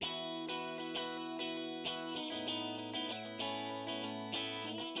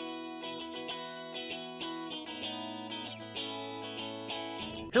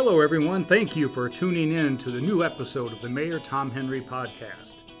Hello, everyone. Thank you for tuning in to the new episode of the Mayor Tom Henry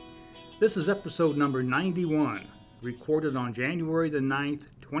podcast. This is episode number 91, recorded on January the 9th,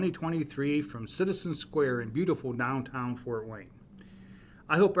 2023 from Citizen Square in beautiful downtown Fort Wayne.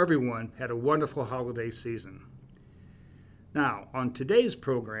 I hope everyone had a wonderful holiday season. Now, on today's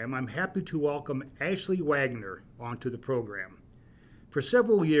program, I'm happy to welcome Ashley Wagner onto the program. For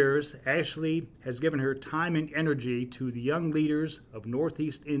several years, Ashley has given her time and energy to the young leaders of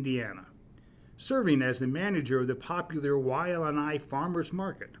Northeast Indiana, serving as the manager of the popular YLNI Farmers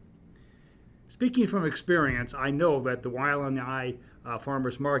Market. Speaking from experience, I know that the YLNI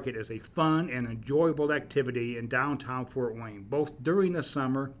Farmers Market is a fun and enjoyable activity in downtown Fort Wayne, both during the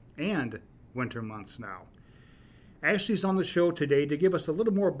summer and winter months now. Ashley's on the show today to give us a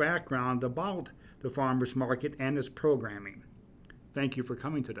little more background about the Farmers Market and its programming. Thank you for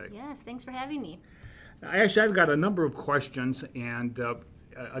coming today. Yes, thanks for having me. Actually, I've got a number of questions, and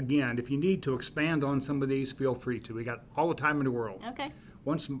again, if you need to expand on some of these, feel free to. We got all the time in the world. Okay.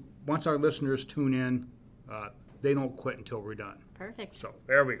 Once our listeners tune in, they don't quit until we're done. Perfect. So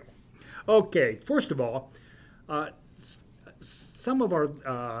there we go. Okay, first of all, some of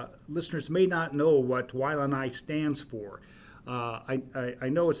our listeners may not know what YLNI stands for. I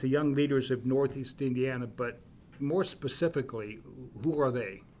know it's the Young Leaders of Northeast Indiana, but more specifically, who are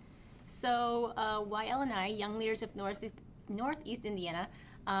they? So YLNI, Young Leaders of Northeast Indiana,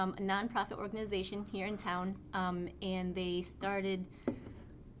 a nonprofit organization here in town, and they started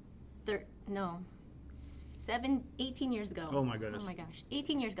 18 years ago. Oh my goodness. Oh my gosh,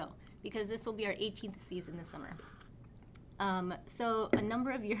 18 years ago, because this will be our 18th season this summer. So a number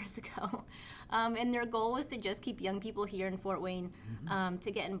of years ago, and their goal was to just keep young people here in Fort Wayne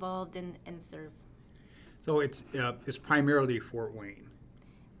to get involved and serve. So it's primarily Fort Wayne.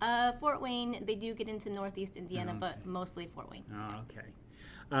 Fort Wayne, they do get into Northeast Indiana, but mostly Fort Wayne. Okay.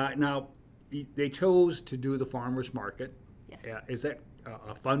 Now, they chose to do the farmers market. Yes. Is that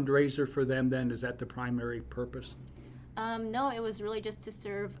a fundraiser for them then? Is that the primary purpose? No, it was really just to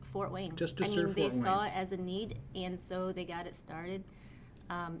serve Fort Wayne. Just to serve Fort Wayne. Wayne. They saw it as a need, and so they got it started.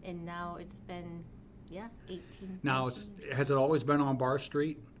 And now it's been, 18. Now, 19 years. has it always been on Bar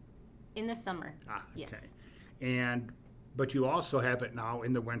Street? In the summer, Okay. yes. But you also have it now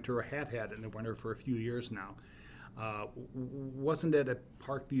in the winter, or have had it in the winter for a few years now. Wasn't it at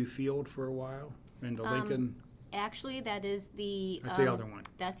Parkview Field for a while in the Lincoln? Actually, that is the... That's the other one.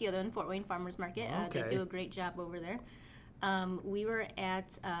 That's the other one, Fort Wayne Farmers Market. Okay. They do a great job over there. We were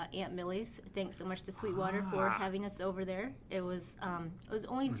at Aunt Millie's. Thanks so much to Sweetwater for having us over there. It was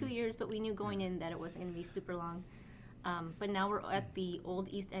only 2 years, but we knew going in that it wasn't going to be super long. But now we're at the old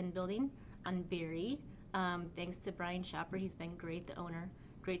East End building on Berry. Thanks to Brian Shopper. He's been great, the owner.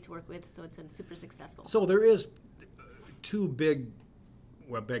 Great to work with, so it's been super successful. So there is two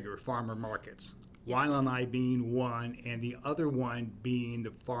bigger farmer markets. Yes. YLNI being one, and the other one being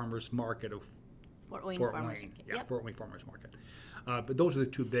the farmers market of Fort Wayne Fort Farmers Wayne. Market. Yeah, Yep. Fort Wayne Farmers Market. But those are the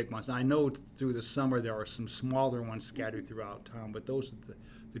two big ones. I know through the summer there are some smaller ones scattered throughout town, but those are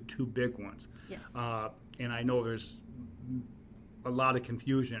the two big ones. Yes. And I know there's a lot of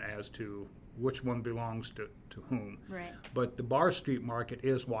confusion as to which one belongs to whom. Right. But the Bar Street Market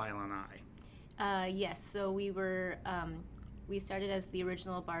is YLNI. Yes, so we started as the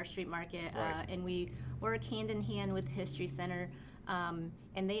original Bar Street Market, Right. and we work hand in hand with History Center, and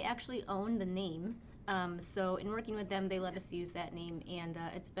they actually own the name. So in working with them, they let us use that name, and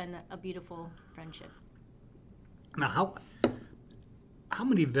it's been a beautiful friendship. Now, how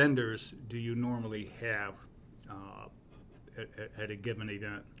many vendors do you normally have at a given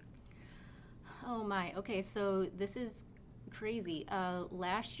event? Oh my, okay, so this is crazy.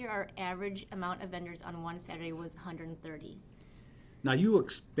 Last year, our average amount of vendors on one Saturday was 130. Now you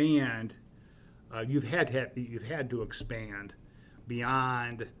expand. You've had to expand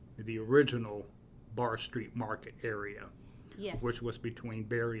beyond the original Bar Street Market area, Yes. which was between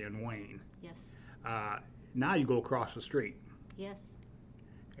Berry and Wayne. Yes. Now you go across the street. Yes.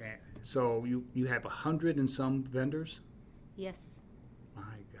 So you have 100 and some vendors. Yes. My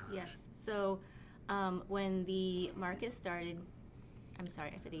gosh. Yes. So when the market started, I'm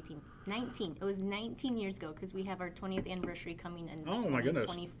sorry, I said 18. 19. It was 19 years ago because we have our 20th anniversary coming in Oh, my goodness.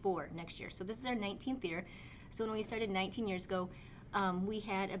 2024 next year. So this is our 19th year. So when we started 19 years ago, we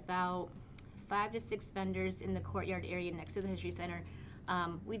had about 5 to 6 vendors in the courtyard area next to the History Center.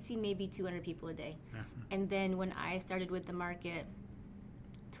 We'd see maybe 200 people a day. And then when I started with the market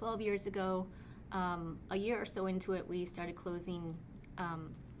 12 years ago, a year or so into it, we started closing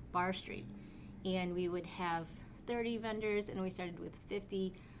Bar Street. And we would have 30 vendors, and we started with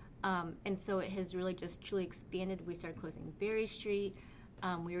 50. And so it has really just truly expanded. We started closing Berry Street,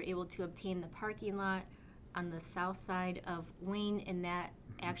 We were able to obtain the parking lot on the south side of Wayne, and that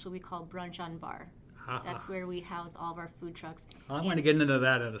actually we call Brunch on Bar. That's where we house all of our food trucks. I'm going to get into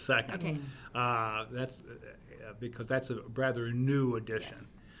that in a second. Okay. That's because that's a rather new addition.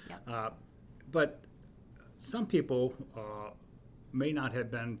 Yes. Yep. But some people may not have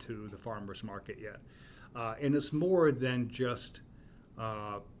been to the farmers market yet, and it's more than just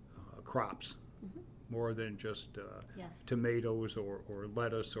crops, more than just Yes. tomatoes or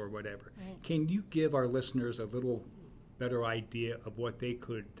lettuce or whatever. Right. Can you give our listeners a little better idea of what they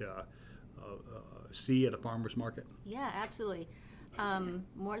could see at a farmers market? Yeah, absolutely.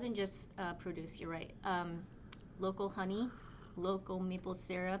 More than just produce, you're right. Local honey, local maple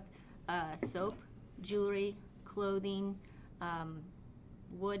syrup, soap, jewelry, clothing,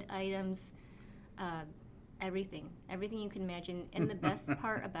 wood items, everything you can imagine. And the best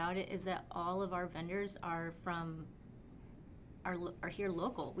part about it is that all of our vendors are here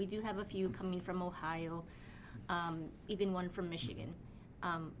local. We do have a few coming from Ohio, even one from Michigan,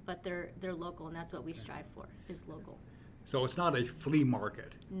 but they're local, and that's what we strive for, is local. So it's not a flea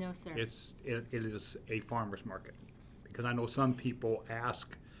market. No, sir. It is a farmers market. Because I know some people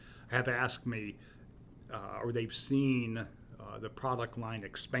have asked me, or they've seen the product line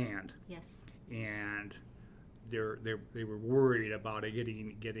expand, Yes. and they were worried about it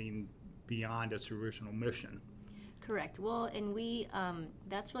getting beyond its original mission. Correct. Well, and we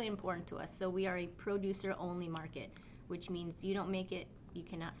that's really important to us. So we are a producer-only market, which means you don't make it, you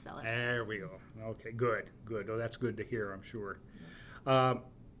cannot sell it. There we go. Okay, good. Oh, that's good to hear, I'm sure.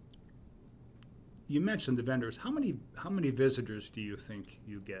 You mentioned the vendors. How many visitors do you think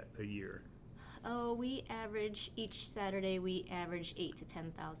you get a year? Oh, we average each Saturday. We average 8,000 to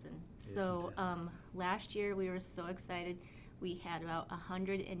 10,000. So last year we were so excited. We had about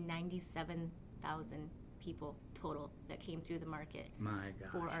 197,000 people total that came through the market. My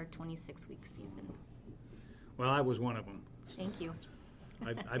gosh. For our 26-week season. Well, I was one of them. Thank you.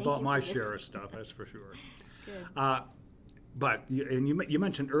 I Thank bought you my for share of listening. stuff, that's for sure. Good. But you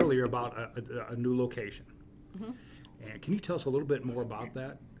mentioned earlier about a new location. Mm-hmm. And can you tell us a little bit more about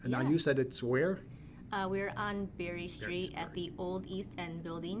that? And now Yeah. you said it's where? We're on Berry Street at the old East End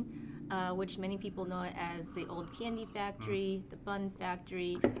building, which many people know it as the old candy factory, the bun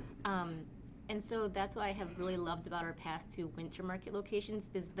factory. And so that's what I have really loved about our past two winter market locations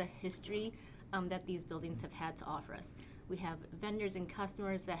is the history that these buildings have had to offer us. We have vendors and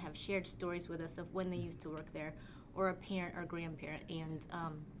customers that have shared stories with us of when they used to work there, or a parent or grandparent. And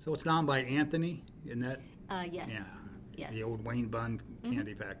So it's down by Anthony, in that? yes, Yeah. yes, The old Wayne Bun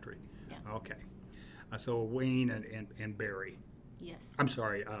Candy Factory. Yeah. Okay. So Wayne and Barry. yes. I'm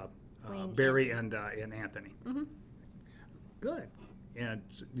sorry, Wayne Barry and Anthony. Mhm. Good. And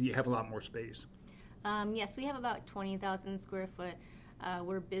you have a lot more space. Yes, we have about 20,000 square foot.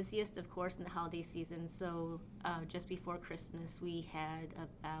 We're busiest, of course, in the holiday season. So just before Christmas, we had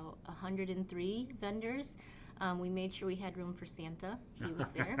about 103 vendors. We made sure we had room for Santa. He was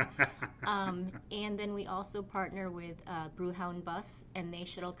there. And then we also partner with Brewhound Bus, and they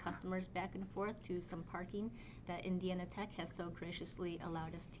shuttle customers back and forth to some parking that Indiana Tech has so graciously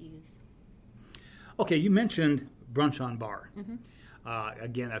allowed us to use. Okay, you mentioned Brunch on Bar. Mm-hmm.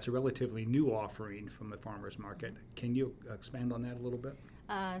 Again, that's a relatively new offering from the farmers market. Can you expand on that a little bit?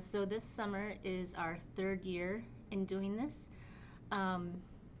 So this summer is our third year in doing this, and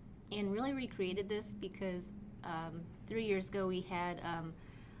really recreated this because 3 years ago we had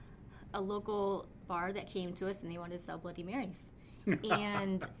a local bar that came to us and they wanted to sell Bloody Marys.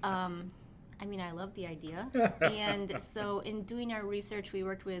 And I mean, I love the idea. And so in doing our research, we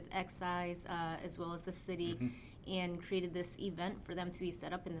worked with Excise as well as the city and created this event for them to be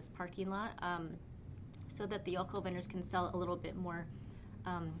set up in this parking lot so that the alcohol vendors can sell a little bit more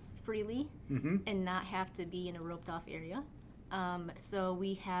freely and not have to be in a roped off area. So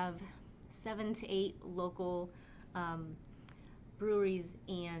we have 7 to 8 local breweries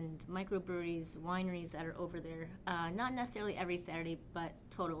and microbreweries, wineries that are over there. Not necessarily every Saturday, but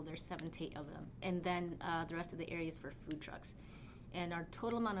total there's 7 to 8 of them. And then the rest of the area is for food trucks. And our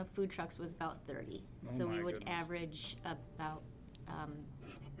total amount of food trucks was about 30. Oh So my we would goodness. average about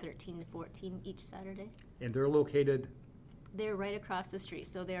 13 to 14 each Saturday. And they're located, They're right across the street,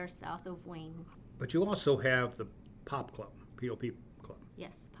 so they are south of Wayne. but you also have the Pop Club, POP Club.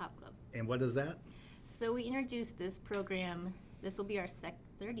 Yes, Pop Club. And what is that? So we introduced this program. This will be our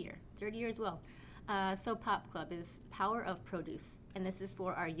third year as well. So Pop Club is Power of Produce, and this is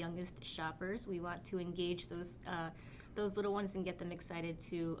for our youngest shoppers. We want to engage those little ones and get them excited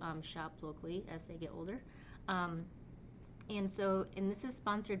to shop locally as they get older. And this is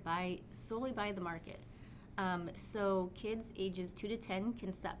sponsored solely by the market. So kids ages 2 to 10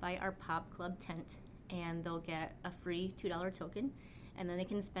 can stop by our Pop Club tent, and they'll get a free $2 token, and then they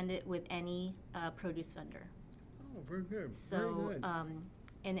can spend it with any produce vendor. Oh, very good. So, very good.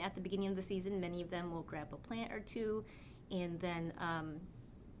 And at the beginning of the season, many of them will grab a plant or two, and then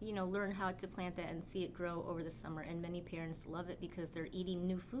learn how to plant that and see it grow over the summer. And many parents love it because they're eating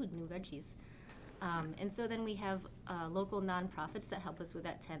new food, new veggies. And so then we have local nonprofits that help us with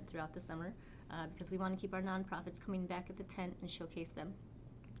that tent throughout the summer, because we want to keep our nonprofits coming back at the tent and showcase them.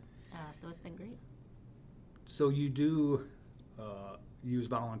 So it's been great. So you do use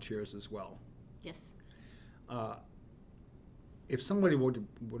volunteers as well. Yes. If somebody would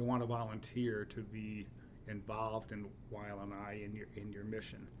want to volunteer to be involved in YLNI in your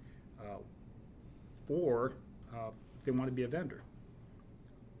mission, or they want to be a vendor,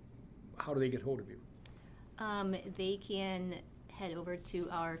 how do they get hold of you? They can head over to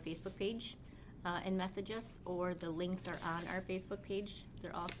our Facebook page and message us, or the links are on our Facebook page.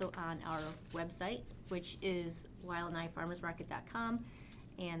 They're also on our website, which is WildNyeFarmersMarket.com,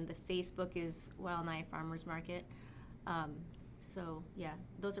 and the Facebook is Wildnye Farmers Market. So yeah,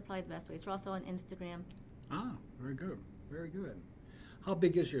 those are probably the best ways. We're also on Instagram. Ah, very good, very good. How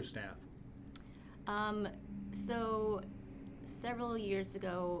big is your staff? So several years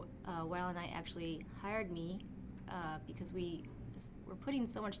ago, Wildnye actually hired me because we're putting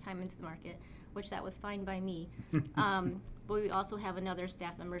so much time into the market, which that was fine by me. But we also have another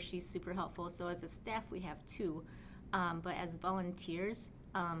staff member. She's super helpful. So as a staff, we have 2. But as volunteers,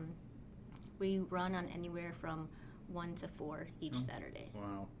 we run on anywhere from 1 to 4 each Saturday.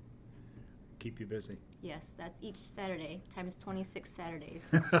 Wow. Keep you busy. Yes, that's each Saturday times 26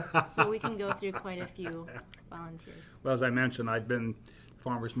 Saturdays. So we can go through quite a few volunteers. Well, as I mentioned, I've been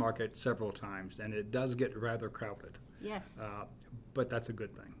farmers market several times, and it does get rather crowded. Yes. But that's a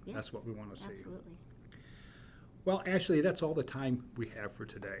good thing. Yes, that's what we want to see. Absolutely. Well, Ashley, that's all the time we have for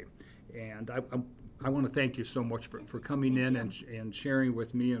today. And I want to thank you so much for coming in and sharing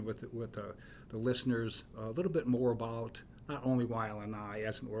with me and with the listeners a little bit more about not only YLNI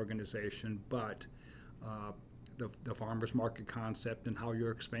as an organization, but the farmers market concept and how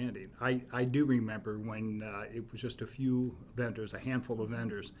you're expanding. I do remember when it was just a few vendors, a handful of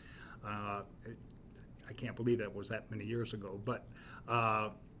vendors. I can't believe that was that many years ago, but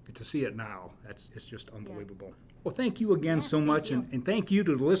to see it now, it's just unbelievable. Yeah. Well, thank you again so much, and thank you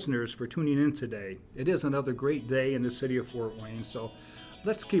to the listeners for tuning in today. It is another great day in the city of Fort Wayne, so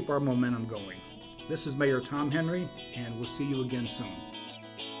let's keep our momentum going. This is Mayor Tom Henry, and we'll see you again soon.